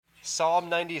Psalm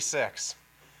 96.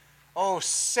 Oh,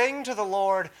 sing to the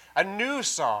Lord a new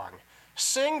song.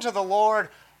 Sing to the Lord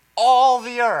all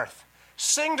the earth.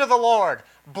 Sing to the Lord,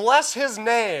 bless his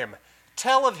name.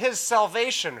 Tell of his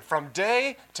salvation from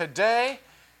day to day.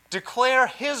 Declare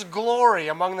his glory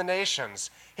among the nations,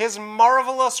 his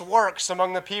marvelous works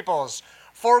among the peoples.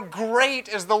 For great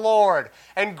is the Lord,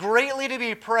 and greatly to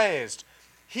be praised.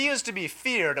 He is to be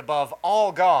feared above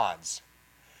all gods.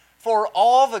 For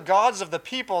all the gods of the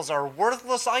peoples are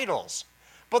worthless idols,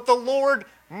 but the Lord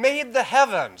made the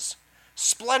heavens.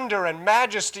 Splendor and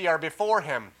majesty are before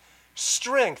him.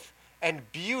 Strength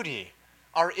and beauty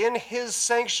are in his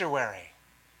sanctuary.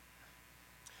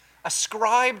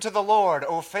 Ascribe to the Lord,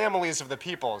 O families of the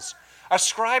peoples.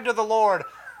 Ascribe to the Lord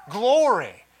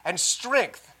glory and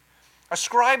strength.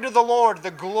 Ascribe to the Lord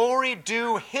the glory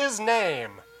due his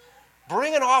name.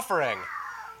 Bring an offering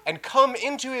and come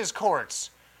into his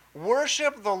courts.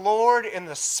 Worship the Lord in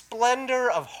the splendor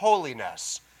of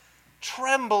holiness.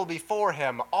 Tremble before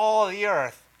him, all the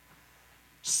earth.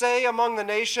 Say among the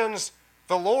nations,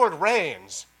 the Lord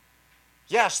reigns.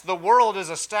 Yes, the world is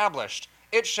established.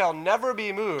 It shall never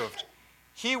be moved.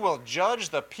 He will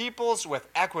judge the peoples with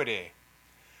equity.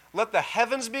 Let the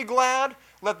heavens be glad.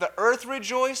 Let the earth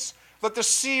rejoice. Let the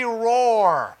sea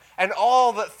roar, and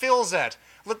all that fills it.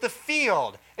 Let the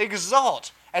field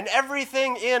exult, and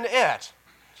everything in it.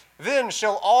 Then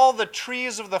shall all the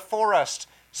trees of the forest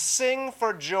sing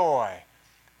for joy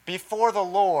before the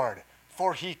Lord,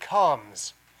 for he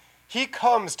comes. He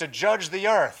comes to judge the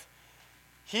earth.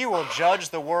 He will judge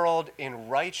the world in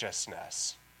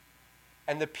righteousness,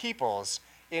 and the peoples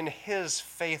in his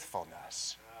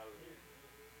faithfulness.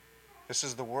 This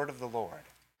is the word of the Lord.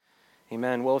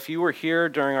 Amen. Well, if you were here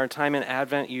during our time in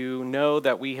Advent, you know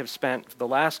that we have spent the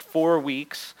last 4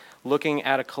 weeks looking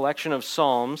at a collection of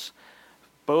Psalms,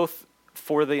 both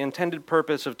for the intended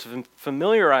purpose of to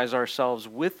familiarize ourselves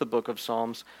with the book of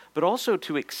Psalms, but also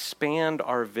to expand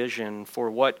our vision for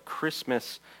what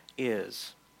Christmas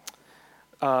is.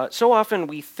 So often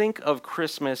we think of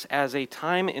Christmas as a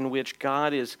time in which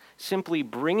God is simply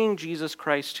bringing Jesus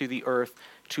Christ to the earth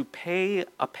to pay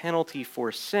a penalty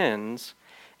for sins,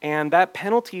 and that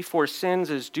penalty for sins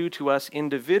is due to us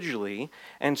individually.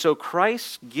 And so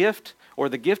Christ's gift, or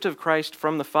the gift of Christ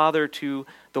from the Father to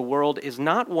the world, is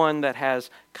not one that has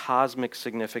cosmic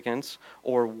significance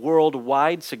or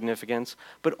worldwide significance,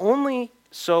 but only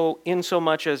so in so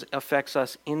much as affects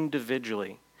us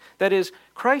individually. That is,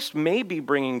 Christ may be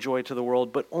bringing joy to the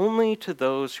world, but only to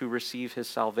those who receive his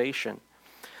salvation.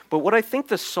 But what I think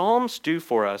the Psalms do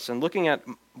for us, and looking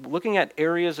at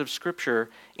areas of Scripture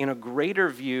in a greater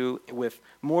view with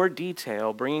more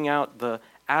detail, bringing out the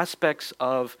aspects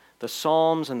of the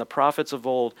Psalms and the prophets of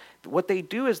old, what they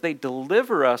do is they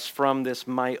deliver us from this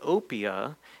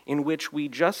myopia in which we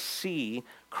just see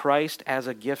Christ as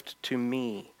a gift to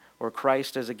me or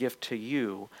Christ as a gift to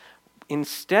you.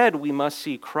 Instead, we must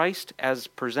see Christ as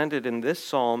presented in this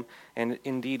psalm, and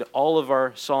indeed all of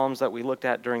our psalms that we looked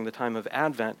at during the time of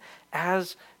Advent,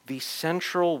 as the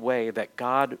central way that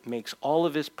God makes all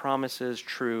of his promises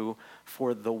true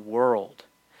for the world.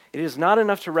 It is not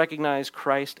enough to recognize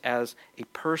Christ as a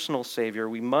personal Savior.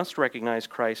 We must recognize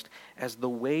Christ as the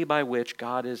way by which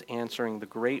God is answering the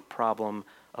great problem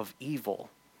of evil,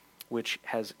 which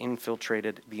has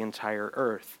infiltrated the entire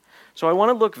earth. So I want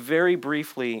to look very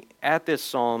briefly at this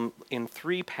psalm in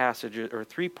 3 passages or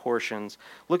 3 portions,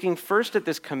 looking first at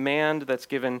this command that's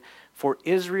given for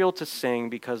Israel to sing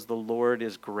because the Lord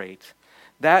is great.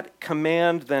 That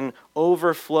command then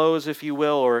overflows, if you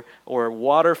will, or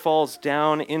waterfalls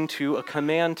down into a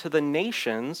command to the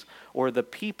nations or the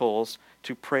peoples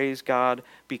to praise God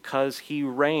because he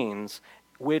reigns,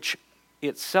 which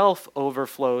itself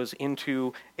overflows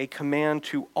into a command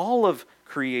to all of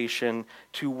creation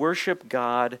to worship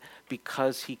God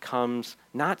because he comes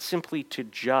not simply to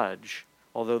judge,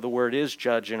 although the word is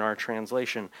judge in our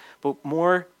translation, but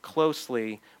more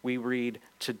closely we read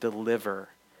to deliver.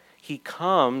 He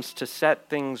comes to set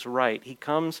things right. He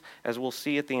comes, as we'll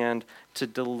see at the end, to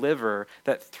deliver,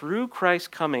 that through Christ's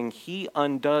coming, he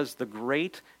undoes the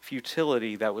great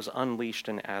futility that was unleashed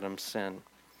in Adam's sin.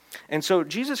 And so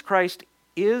Jesus Christ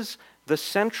is the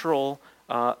central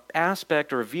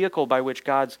aspect or vehicle by which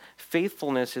God's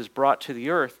faithfulness is brought to the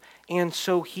earth, and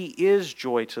so he is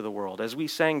joy to the world. As we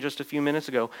sang just a few minutes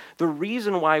ago, the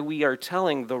reason why we are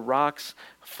telling the rocks,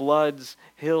 floods,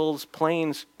 hills,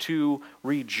 plains to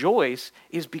rejoice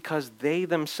is because they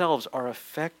themselves are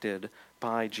affected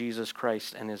by Jesus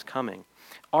Christ and his coming.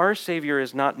 Our Savior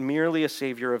is not merely a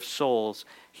Savior of souls,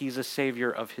 he's a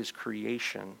Savior of his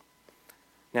creation.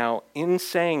 Now, in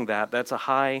saying that, that's a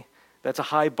high That's a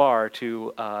high bar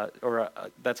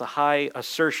that's a high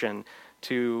assertion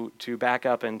to back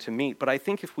up and to meet. But I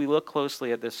think if we look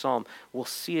closely at this psalm, we'll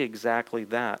see exactly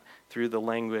that through the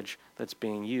language that's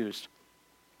being used.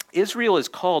 Israel is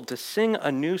called to sing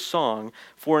a new song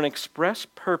for an express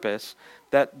purpose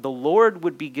that the Lord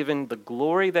would be given the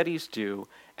glory that he's due,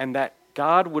 and that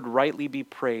God would rightly be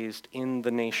praised in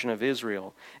the nation of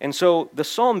Israel. And so the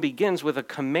psalm begins with a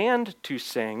command to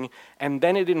sing, and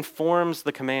then it informs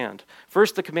the command.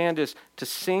 First, the command is to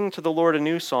sing to the Lord a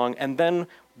new song, and then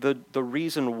the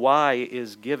reason why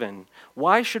is given.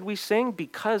 Why should we sing?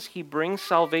 Because he brings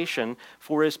salvation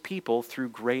for his people through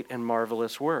great and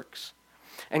marvelous works.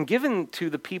 And given to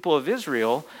the people of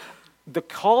Israel, the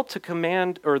call to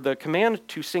command, or the command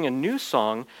to sing a new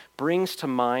song, brings to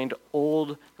mind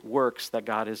old works that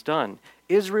God has done.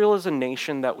 Israel is a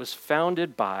nation that was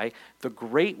founded by the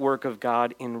great work of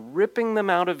God in ripping them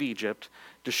out of Egypt,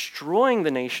 destroying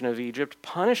the nation of Egypt,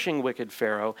 punishing wicked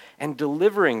Pharaoh, and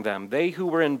delivering them. They who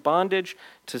were in bondage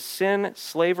to sin,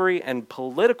 slavery, and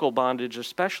political bondage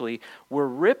especially, were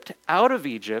ripped out of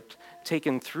Egypt,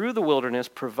 taken through the wilderness,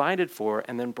 provided for,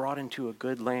 and then brought into a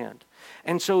good land.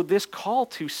 And so this call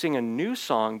to sing a new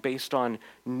song based on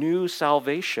new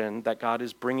salvation that God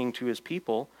is bringing to his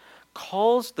people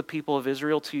calls the people of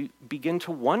Israel to begin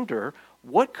to wonder,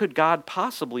 what could God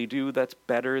possibly do that's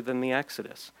better than the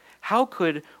Exodus? How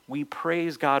could we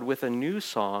praise God with a new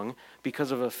song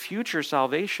because of a future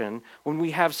salvation when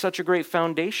we have such a great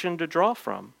foundation to draw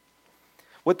from?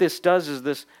 What this does is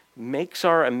this makes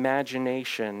our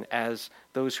imagination as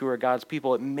those who are God's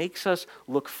people, it makes us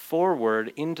look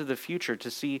forward into the future to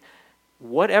see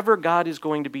whatever God is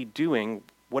going to be doing,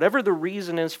 whatever the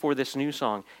reason is for this new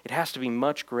song, it has to be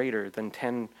much greater than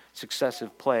 10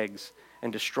 successive plagues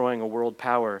and destroying a world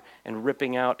power and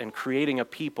ripping out and creating a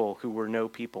people who were no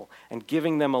people and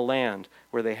giving them a land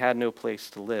where they had no place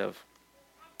to live.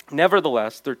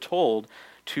 Nevertheless, they're told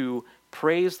to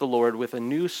praise the Lord with a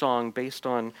new song based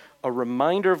on a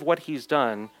reminder of what he's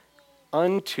done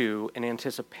unto an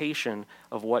anticipation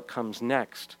of what comes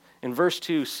next. In verse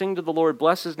 2, sing to the Lord,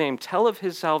 bless his name, tell of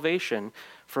his salvation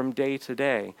from day to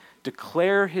day.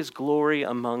 Declare his glory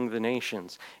among the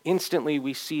nations. Instantly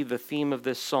we see the theme of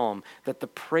this psalm, that the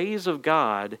praise of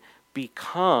God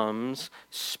becomes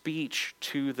speech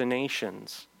to the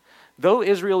nations. Though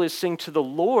Israel is sing to the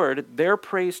Lord, their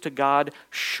praise to God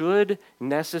should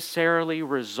necessarily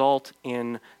result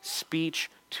in speech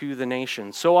to the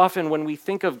nations. So often when we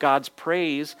think of God's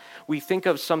praise, we think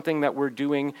of something that we're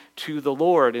doing to the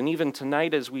Lord. And even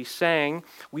tonight as we sang,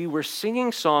 we were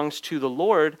singing songs to the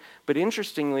Lord, but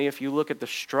interestingly, if you look at the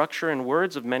structure and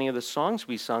words of many of the songs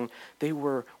we sung, they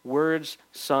were words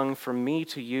sung from me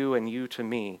to you and you to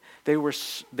me. They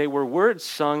were words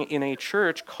sung in a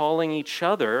church calling each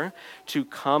other to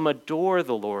come adore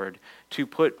the Lord, to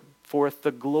put forth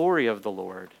the glory of the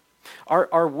Lord.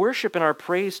 Our worship and our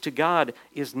praise to God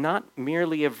is not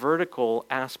merely a vertical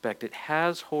aspect. It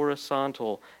has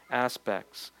horizontal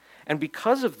aspects. And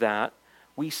because of that,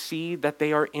 we see that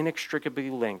they are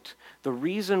inextricably linked. The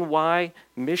reason why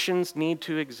missions need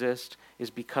to exist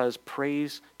is because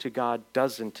praise to God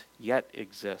doesn't yet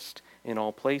exist in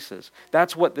all places.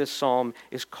 That's what this psalm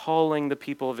is calling the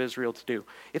people of Israel to do.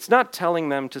 It's not telling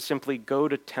them to simply go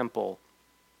to temple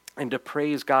and to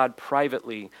praise God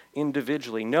privately,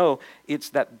 individually. No, it's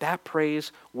that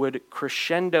praise would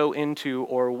crescendo into,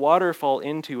 or waterfall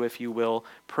into, if you will,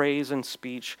 praise and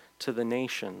speech to the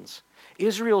nations.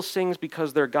 Israel sings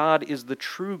because their God is the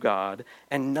true God,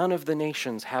 and none of the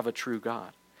nations have a true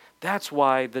God. That's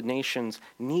why the nations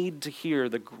need to hear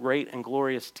the great and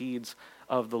glorious deeds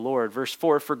of the Lord. Verse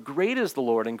 4, for great is the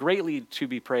Lord and greatly to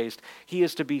be praised. He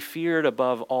is to be feared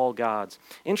above all gods.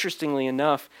 Interestingly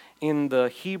enough, in the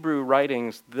Hebrew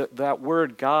writings, that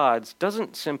word gods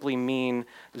doesn't simply mean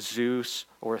Zeus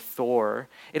or Thor.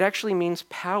 It actually means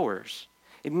powers.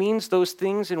 It means those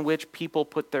things in which people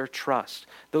put their trust,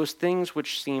 those things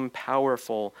which seem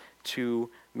powerful to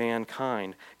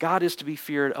mankind. God is to be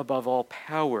feared above all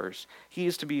powers. He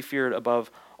is to be feared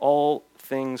above all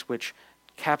things which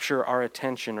capture our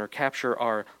attention or capture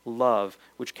our love,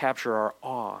 which capture our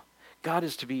awe. God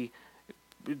is to be,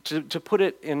 to put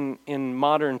it in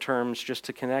modern terms, just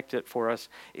to connect it for us,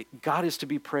 God is to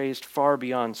be praised far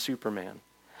beyond Superman.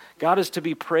 God is to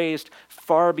be praised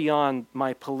far beyond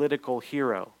my political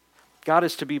hero. God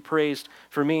is to be praised,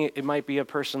 for me, it might be a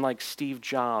person like Steve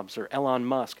Jobs or Elon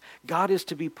Musk. God is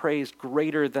to be praised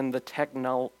greater than the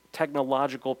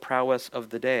technological prowess of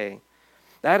the day.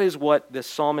 That is what this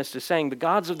psalmist is saying. The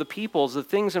gods of the peoples, the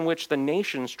things in which the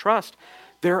nations trust,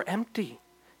 they're empty.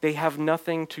 They have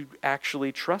nothing to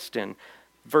actually trust in.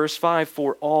 Verse 5,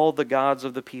 for all the gods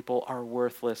of the people are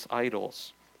worthless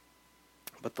idols,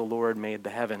 but the Lord made the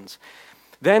heavens.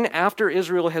 Then after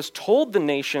Israel has told the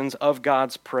nations of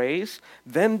God's praise,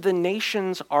 then the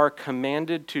nations are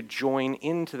commanded to join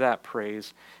into that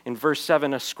praise. In verse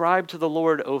 7, ascribe to the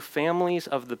Lord, O families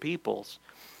of the peoples.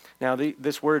 Now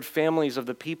this word families of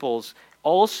the peoples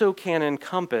also can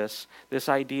encompass this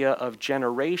idea of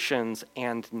generations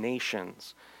and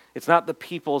nations. It's not the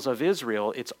peoples of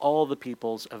Israel, it's all the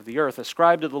peoples of the earth.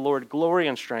 Ascribe to the Lord glory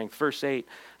and strength. Verse 8,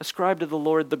 ascribe to the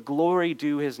Lord the glory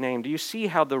due his name. Do you see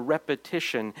how the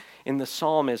repetition in the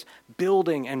psalm is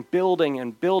building and building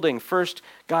and building? First,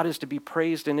 God is to be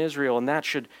praised in Israel, and that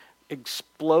should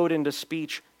explode into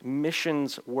speech,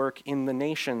 missions work in the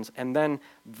nations. And then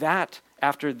that,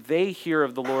 after they hear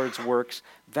of the Lord's works,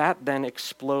 that then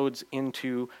explodes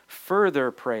into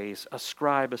further praise.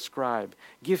 Ascribe, ascribe.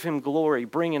 Give him glory.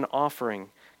 Bring an offering.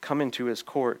 Come into his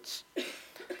courts.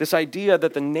 This idea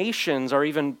that the nations are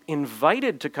even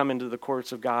invited to come into the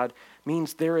courts of God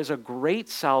means there is a great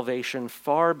salvation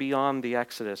far beyond the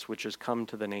Exodus, which has come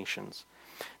to the nations.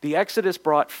 The Exodus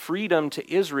brought freedom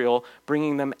to Israel,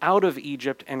 bringing them out of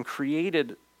Egypt, and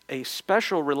created a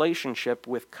special relationship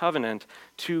with covenant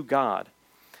to God.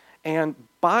 And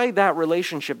by that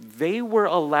relationship, they were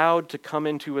allowed to come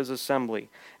into his assembly.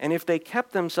 And if they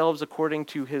kept themselves according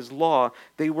to his law,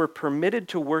 they were permitted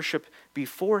to worship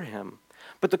before him.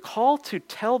 But the call to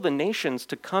tell the nations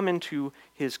to come into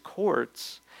his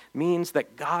courts means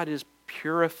that God is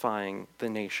purifying the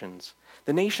nations.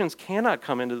 The nations cannot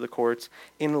come into the courts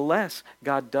unless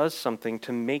God does something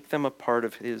to make them a part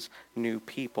of his new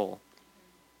people.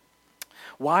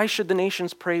 Why should the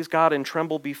nations praise God and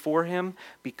tremble before him?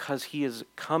 Because he is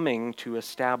coming to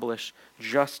establish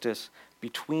justice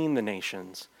between the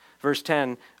nations. Verse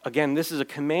 10, again, this is a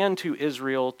command to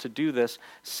Israel to do this.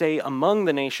 Say among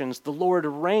the nations, the Lord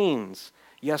reigns.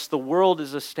 Yes, the world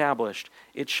is established.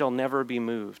 It shall never be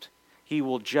moved. He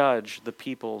will judge the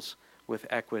peoples with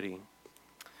equity.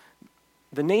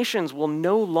 The nations will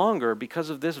no longer, because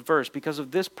of this verse, because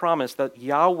of this promise that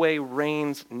Yahweh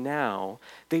reigns now,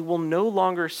 they will no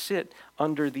longer sit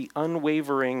under the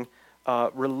unwavering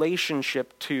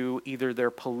relationship to either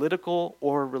their political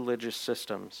or religious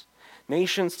systems.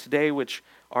 Nations today which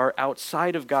are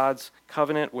outside of God's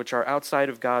covenant, which are outside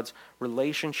of God's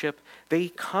relationship, they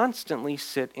constantly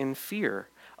sit in fear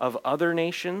of other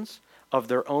nations, of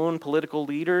their own political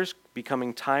leaders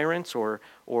becoming tyrants or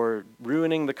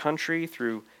ruining the country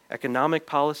through economic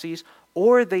policies,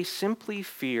 or they simply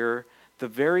fear the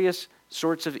various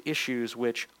sorts of issues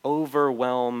which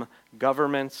overwhelm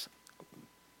governments,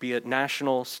 be it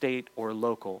national, state, or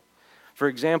local. For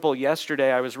example,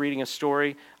 yesterday I was reading a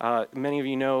story. Many of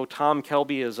you know Tom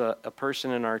Kelby is a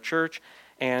person in our church.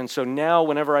 And so now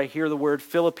whenever I hear the word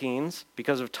Philippines,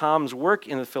 because of Tom's work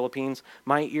in the Philippines,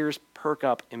 my ears perk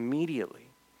up immediately.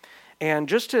 And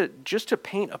just to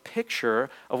paint a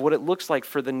picture of what it looks like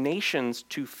for the nations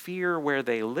to fear where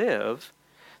they live,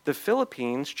 the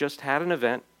Philippines just had an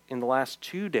event in the last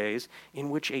 2 days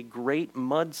in which a great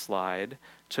mudslide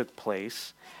took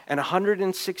place, and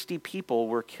 160 people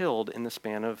were killed in the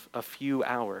span of a few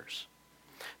hours.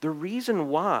 The reason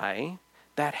why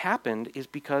that happened is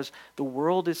because the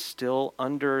world is still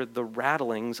under the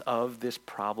rattlings of this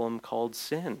problem called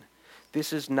sin.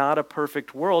 This is not a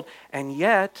perfect world, and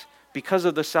yet, because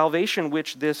of the salvation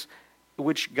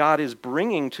which God is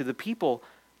bringing to the people,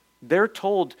 they're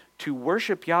told to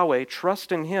worship Yahweh,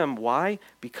 trust in him. Why?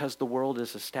 Because the world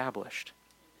is established.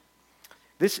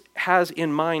 This has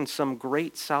in mind some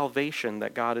great salvation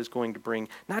that God is going to bring,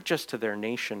 not just to their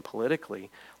nation politically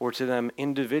or to them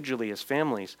individually as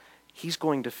families. He's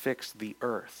going to fix the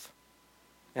earth.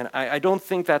 And I don't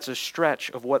think that's a stretch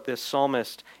of what this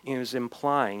psalmist is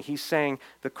implying. He's saying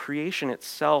the creation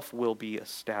itself will be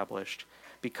established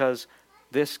because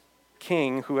this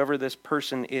king, whoever this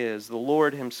person is, the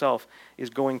Lord himself, is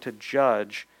going to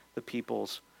judge the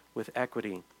peoples with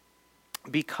equity.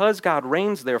 Because God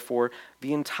reigns, therefore,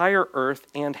 the entire earth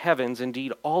and heavens,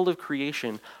 indeed all of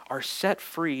creation, are set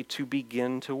free to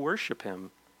begin to worship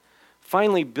him.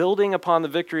 Finally, building upon the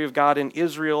victory of God in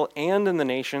Israel and in the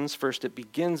nations, first it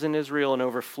begins in Israel and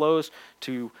overflows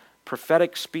to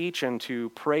prophetic speech and to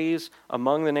praise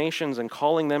among the nations and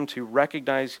calling them to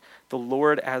recognize the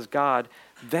Lord as God,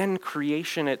 then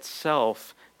creation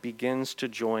itself begins to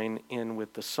join in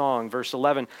with the song. Verse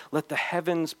 11, let the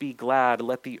heavens be glad,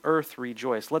 let the earth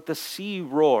rejoice, let the sea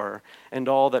roar and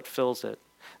all that fills it.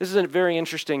 This is a very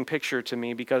interesting picture to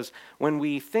me because when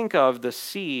we think of the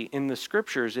sea in the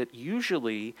scriptures, it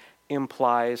usually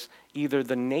implies either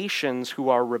the nations who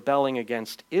are rebelling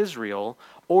against Israel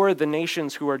or the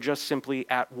nations who are just simply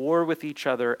at war with each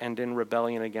other and in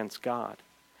rebellion against God.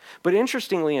 But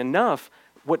interestingly enough,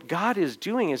 what God is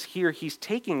doing is here he's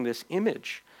taking this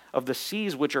image of the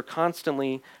seas which are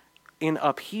constantly in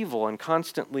upheaval and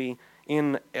constantly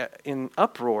in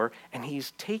uproar, and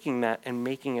he's taking that and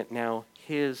making it now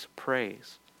his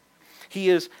praise. He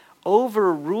is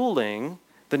overruling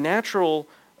the natural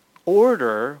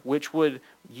order which would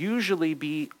usually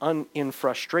be in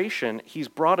frustration. He's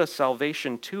brought a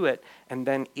salvation to it, and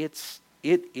then it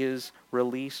is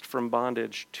released from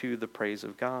bondage to the praise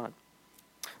of God.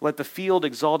 Let the field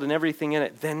exalt and everything in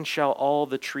it, then shall all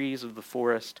the trees of the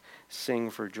forest sing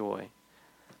for joy.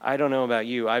 I don't know about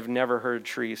you, I've never heard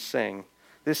trees sing.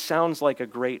 This sounds like a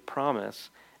great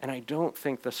promise, and I don't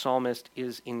think the psalmist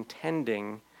is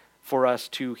intending for us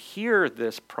to hear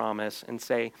this promise and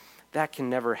say, that can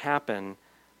never happen.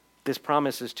 This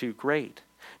promise is too great.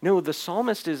 No, the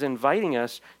psalmist is inviting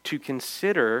us to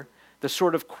consider the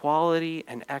sort of quality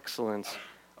and excellence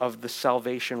of the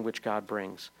salvation which God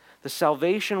brings. The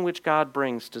salvation which God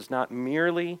brings does not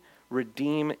merely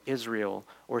redeem Israel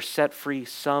or set free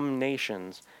some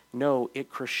nations. No, it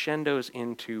crescendos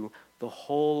into the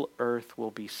whole earth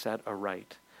will be set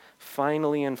aright.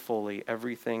 Finally and fully,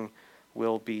 everything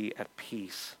will be at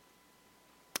peace.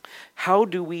 How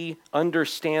do we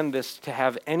understand this to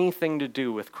have anything to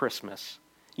do with Christmas?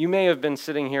 You may have been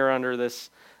sitting here under this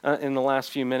in the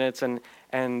last few minutes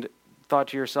and thought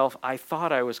to yourself, I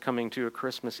thought I was coming to a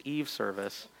Christmas Eve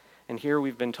service, and here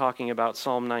we've been talking about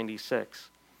Psalm 96.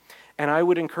 And I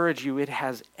would encourage you, it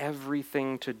has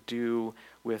everything to do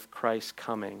with Christ's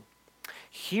coming.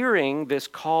 Hearing this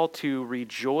call to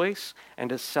rejoice and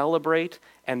to celebrate,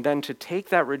 and then to take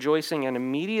that rejoicing and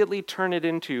immediately turn it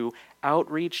into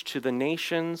outreach to the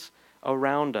nations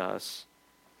around us,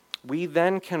 we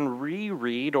then can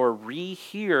reread or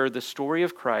rehear the story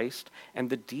of Christ and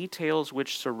the details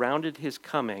which surrounded his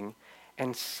coming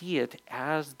and see it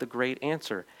as the great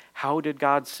answer. How did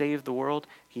God save the world?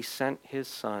 He sent his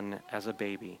son as a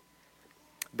baby.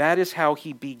 That is how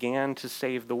he began to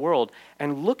save the world.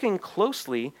 And looking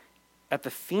closely at the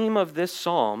theme of this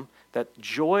psalm, that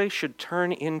joy should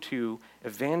turn into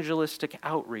evangelistic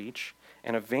outreach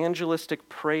and evangelistic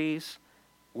praise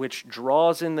which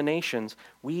draws in the nations,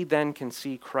 we then can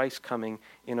see Christ coming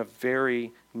in a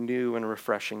very new and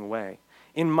refreshing way.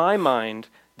 In my mind,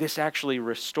 this actually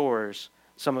restores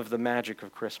some of the magic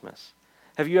of Christmas.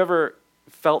 Have you ever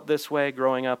felt this way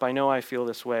growing up? I know I feel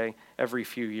this way every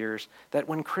few years, that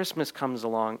when Christmas comes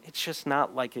along, it's just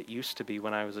not like it used to be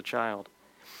when I was a child.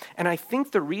 And I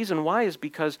think the reason why is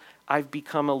because I've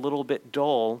become a little bit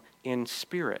dull in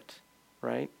spirit,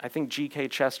 right? I think G.K.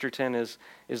 Chesterton is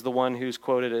the one who's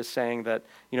quoted as saying that,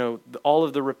 all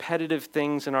of the repetitive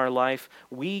things in our life,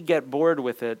 we get bored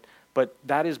with it, but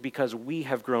that is because we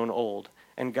have grown old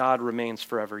and God remains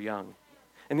forever young.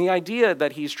 And the idea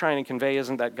that he's trying to convey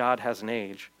isn't that God has an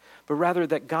age, but rather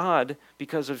that God,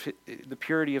 because of the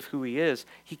purity of who he is,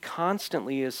 he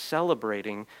constantly is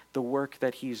celebrating the work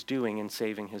that he's doing in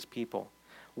saving his people.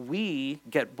 We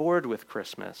get bored with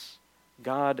Christmas.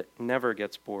 God never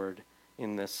gets bored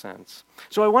in this sense.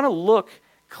 So I want to look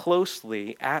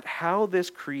closely at how this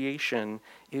creation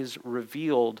is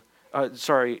relieved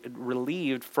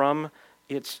from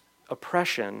its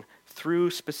oppression through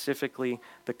specifically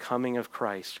the coming of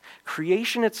Christ.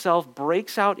 Creation itself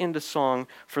breaks out into song,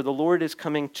 for the Lord is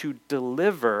coming to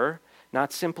deliver,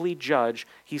 not simply judge.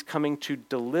 He's coming to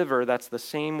deliver. That's the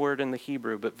same word in the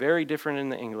Hebrew, but very different in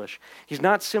the English. He's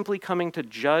not simply coming to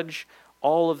judge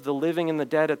all of the living and the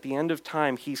dead at the end of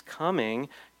time. He's coming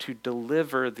to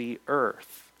deliver the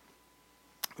earth.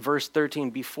 Verse 13,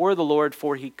 before the Lord,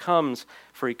 for he comes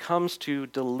to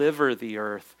deliver the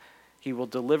earth. He will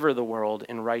deliver the world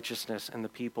in righteousness and the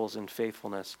peoples in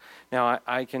faithfulness. Now,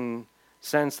 I can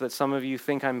sense that some of you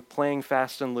think I'm playing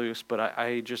fast and loose, but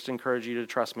I just encourage you to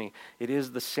trust me. It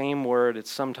is the same word. It's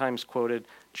sometimes quoted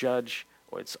judge,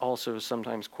 or it's also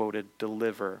sometimes quoted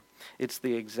deliver. It's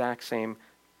the exact same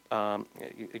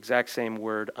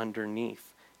word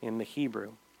underneath in the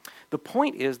Hebrew. The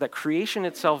point is that creation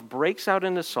itself breaks out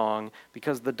into song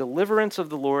because the deliverance of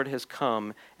the Lord has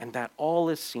come, and that all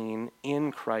is seen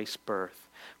in Christ's birth.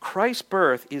 Christ's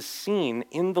birth is seen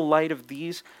in the light of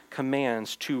these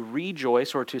commands to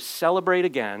rejoice or to celebrate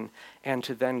again, and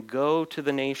to then go to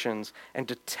the nations and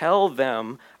to tell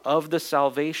them of the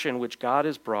salvation which God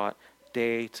has brought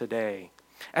day to day.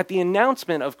 At the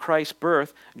announcement of Christ's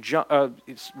birth,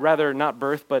 it's rather not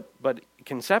birth, but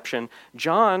conception,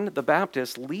 John the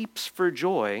Baptist leaps for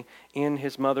joy in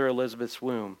his mother Elizabeth's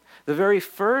womb. The very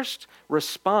first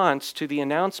response to the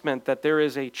announcement that there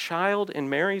is a child in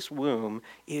Mary's womb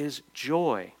is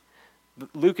joy.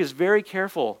 Luke is very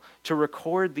careful to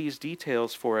record these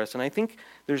details for us, and I think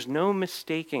there's no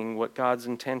mistaking what God's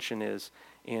intention is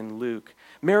in Luke.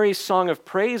 Mary's song of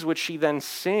praise, which she then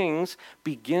sings,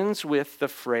 begins with the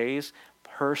phrase,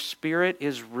 her spirit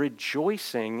is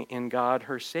rejoicing in God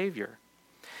her Savior.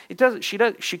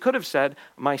 She could have said,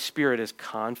 my spirit is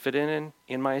confident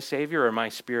in my Savior, or my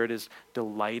spirit is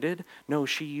delighted. No,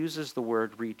 she uses the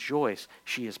word rejoice.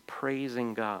 She is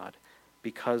praising God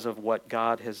because of what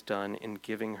God has done in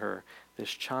giving her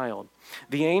this child.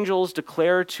 The angels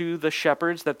declare to the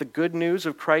shepherds that the good news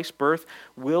of Christ's birth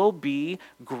will be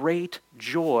great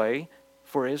joy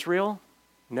for Israel.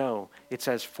 No, it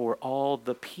says for all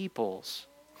the peoples.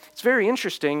 It's very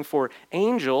interesting for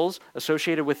angels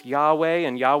associated with Yahweh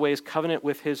and Yahweh's covenant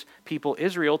with his people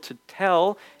Israel to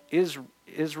tell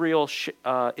Israel's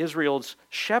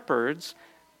shepherds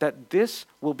that this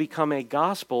will become a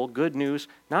gospel, good news,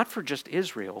 not for just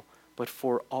Israel, but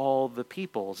for all the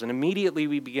peoples. And immediately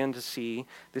we begin to see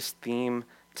this theme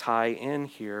tie in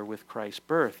here with Christ's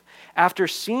birth. After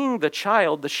seeing the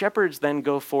child, the shepherds then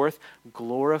go forth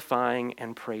glorifying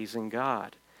and praising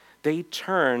God. They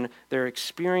turn their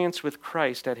experience with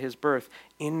Christ at his birth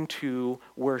into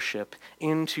worship,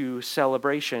 into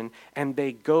celebration, and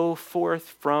they go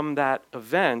forth from that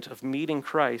event of meeting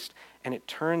Christ, and it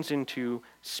turns into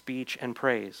speech and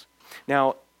praise.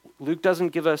 Now, Luke doesn't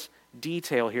give us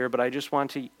detail here, but I just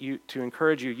want to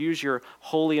encourage you, use your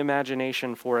holy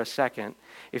imagination for a second.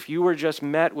 If you were just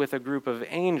met with a group of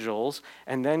angels,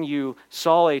 and then you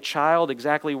saw a child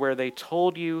exactly where they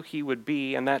told you he would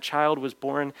be, and that child was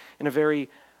born in a very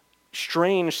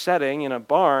strange setting, in a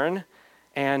barn,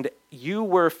 and you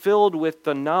were filled with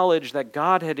the knowledge that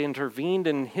God had intervened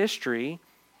in history,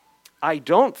 I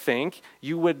don't think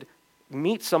you would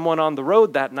meet someone on the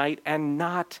road that night and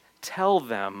not tell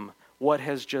them what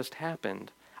has just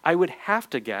happened. I would have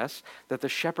to guess that the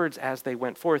shepherds, as they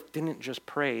went forth, didn't just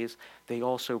praise, they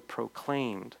also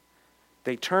proclaimed.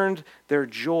 They turned their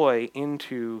joy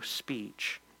into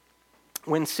speech.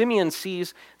 When Simeon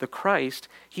sees the Christ,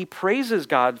 he praises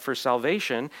God for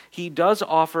salvation. He does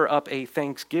offer up a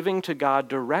thanksgiving to God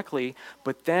directly,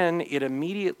 but then it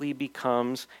immediately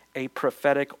becomes a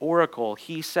prophetic oracle.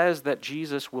 He says that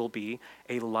Jesus will be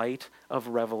a light of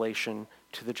revelation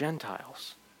to the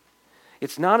Gentiles.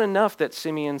 It's not enough that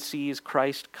Simeon sees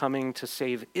Christ coming to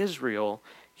save Israel.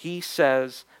 He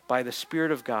says, by the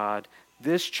Spirit of God,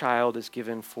 this child is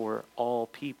given for all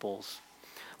peoples.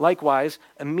 Likewise,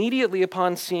 immediately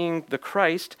upon seeing the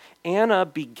Christ, Anna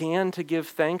began to give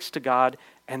thanks to God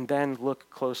and then look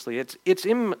closely. It's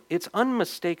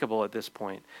unmistakable at this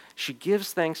point. She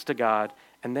gives thanks to God,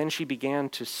 and then she began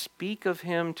to speak of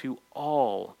him to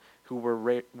all who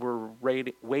were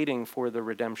waiting for the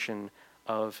redemption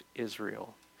of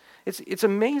Israel. It's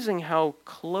amazing how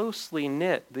closely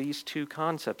knit these two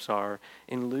concepts are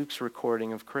in Luke's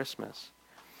recording of Christmas.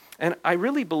 And I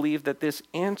really believe that this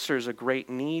answers a great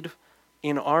need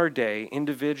in our day,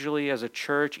 individually, as a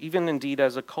church, even indeed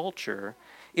as a culture.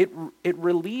 It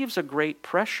relieves a great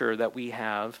pressure that we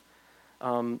have.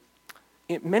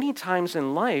 Many times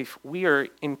in life, we are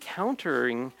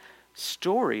encountering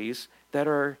stories that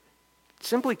are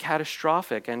simply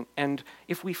catastrophic, and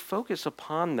if we focus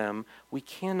upon them, we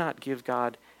cannot give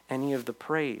God any of the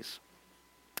praise.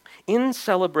 In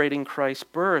celebrating Christ's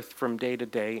birth from day to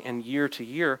day and year to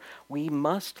year, we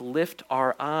must lift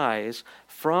our eyes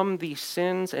from the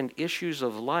sins and issues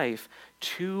of life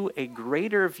to a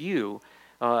greater view,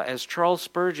 as Charles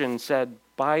Spurgeon said,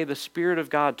 by the Spirit of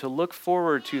God, to look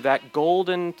forward to that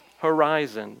golden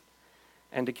horizon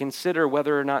and to consider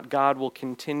whether or not God will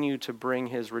continue to bring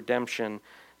his redemption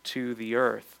to the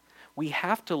earth. We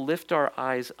have to lift our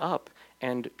eyes up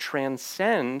and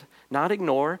transcend, not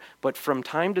ignore, but from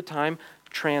time to time,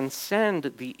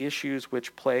 transcend the issues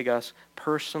which plague us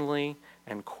personally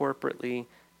and corporately,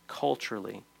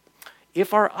 culturally.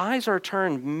 If our eyes are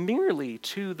turned merely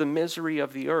to the misery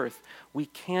of the earth, we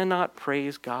cannot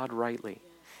praise God rightly.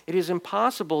 It is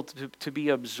impossible to be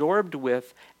absorbed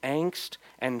with angst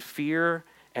and fear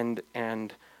and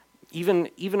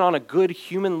even on a good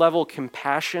human level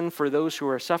compassion for those who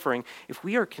are suffering. If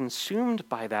we are consumed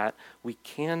by that, we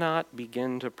cannot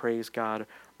begin to praise God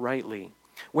rightly.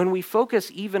 When we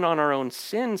focus even on our own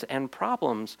sins and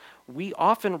problems, we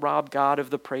often rob God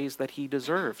of the praise that he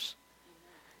deserves.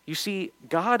 You see,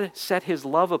 God set his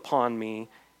love upon me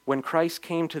when Christ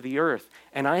came to the earth,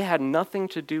 and I had nothing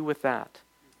to do with that.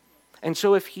 And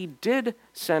so if he did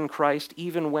send Christ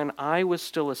even when I was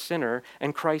still a sinner,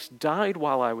 and Christ died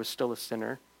while I was still a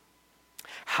sinner,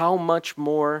 how much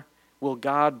more will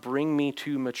God bring me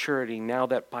to maturity now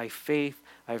that by faith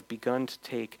I've begun to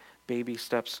take baby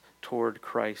steps toward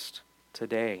Christ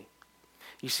today?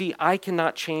 You see, I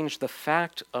cannot change the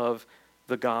fact of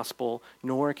the gospel,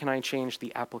 nor can I change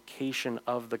the application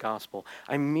of the gospel.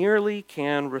 I merely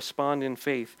can respond in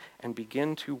faith and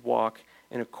begin to walk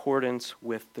in accordance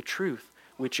with the truth,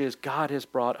 which is God has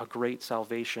brought a great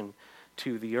salvation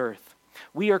to the earth.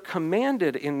 We are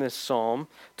commanded in this psalm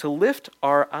to lift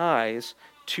our eyes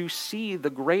to see the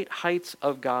great heights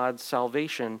of God's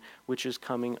salvation, which is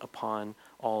coming upon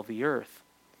all the earth.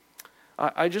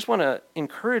 I just want to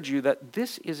encourage you that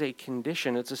this is a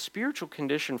condition, it's a spiritual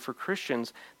condition for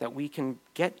Christians that we can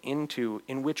get into,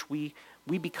 in which we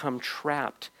become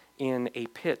trapped in a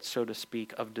pit, so to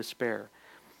speak, of despair.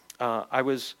 I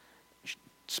was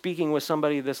speaking with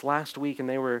somebody this last week, and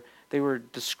they were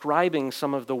describing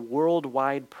some of the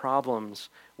worldwide problems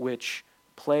which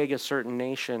plague a certain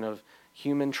nation, of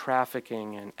human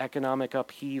trafficking and economic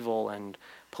upheaval and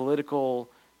political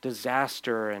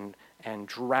disaster and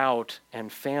drought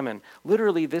and famine.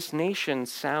 Literally, this nation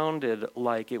sounded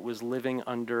like it was living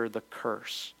under the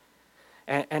curse.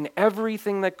 And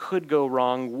everything that could go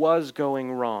wrong was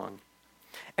going wrong.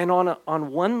 And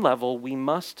on one level, we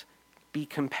must be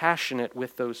compassionate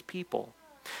with those people.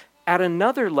 At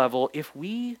another level, if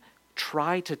we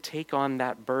try to take on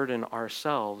that burden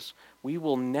ourselves, we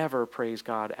will never praise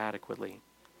God adequately.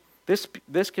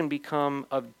 This can become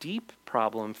a deep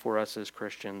problem for us as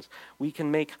Christians. We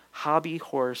can make hobby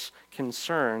horse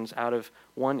concerns out of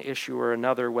one issue or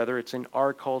another, whether it's in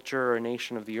our culture or a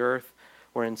nation of the earth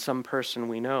or in some person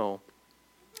we know.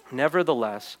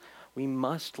 Nevertheless, we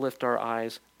must lift our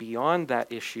eyes beyond that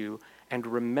issue and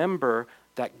remember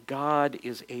that God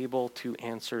is able to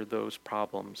answer those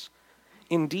problems.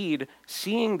 Indeed,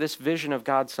 seeing this vision of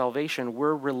God's salvation,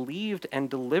 we're relieved and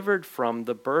delivered from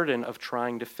the burden of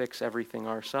trying to fix everything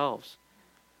ourselves.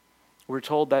 We're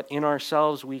told that in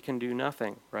ourselves we can do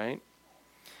nothing, right?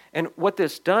 And what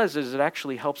this does is it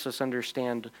actually helps us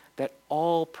understand that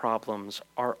all problems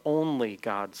are only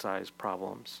God-sized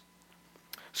problems.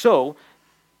 So,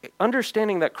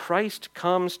 understanding that Christ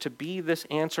comes to be this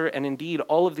answer, and indeed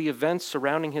all of the events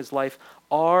surrounding his life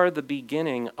are the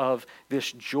beginning of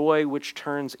this joy which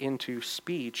turns into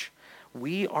speech,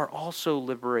 we are also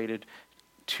liberated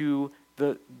to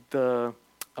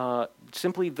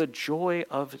simply the joy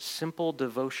of simple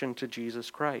devotion to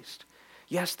Jesus Christ.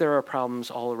 Yes, there are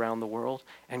problems all around the world,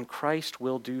 and Christ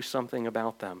will do something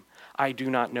about them. I do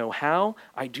not know how,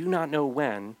 I do not know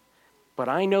when, but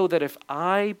I know that if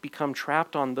I become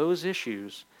trapped on those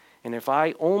issues, and if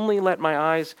I only let my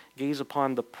eyes gaze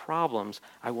upon the problems,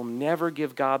 I will never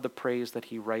give God the praise that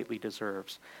he rightly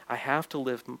deserves. I have to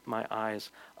lift my eyes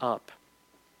up.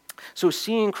 So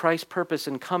seeing Christ's purpose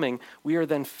in coming, we are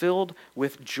then filled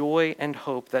with joy and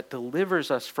hope that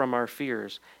delivers us from our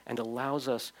fears and allows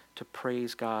us to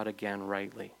praise God again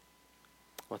rightly.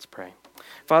 Let's pray.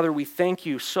 Father, we thank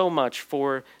you so much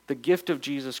for the gift of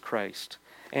Jesus Christ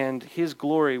and his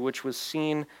glory, which was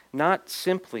seen not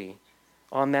simply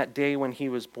on that day when he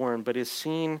was born, but is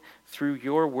seen through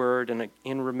your word and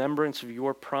in remembrance of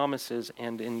your promises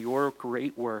and in your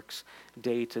great works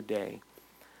day to day.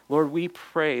 Lord, we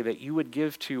pray that you would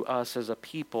give to us as a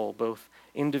people, both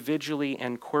individually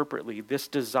and corporately, this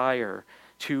desire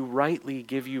to rightly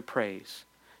give you praise,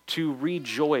 to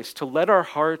rejoice, to let our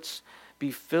hearts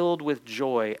be filled with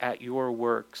joy at your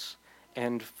works,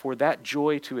 and for that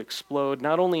joy to explode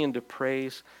not only into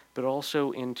praise, but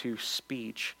also into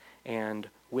speech and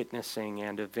witnessing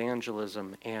and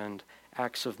evangelism and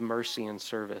acts of mercy and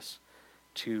service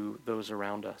to those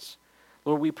around us.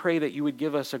 Lord, we pray that you would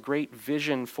give us a great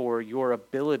vision for your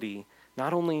ability,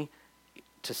 not only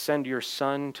to send your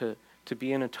Son to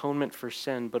be an atonement for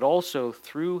sin, but also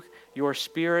through your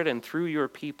Spirit and through your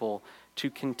people to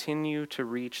continue to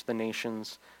reach the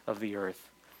nations of the earth.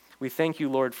 We thank you,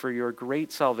 Lord, for your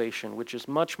great salvation, which is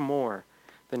much more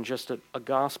than just a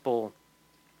gospel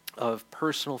of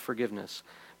personal forgiveness,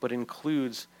 but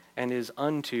includes and is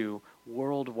unto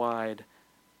worldwide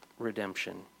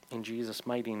redemption. In Jesus'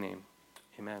 mighty name,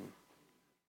 amen.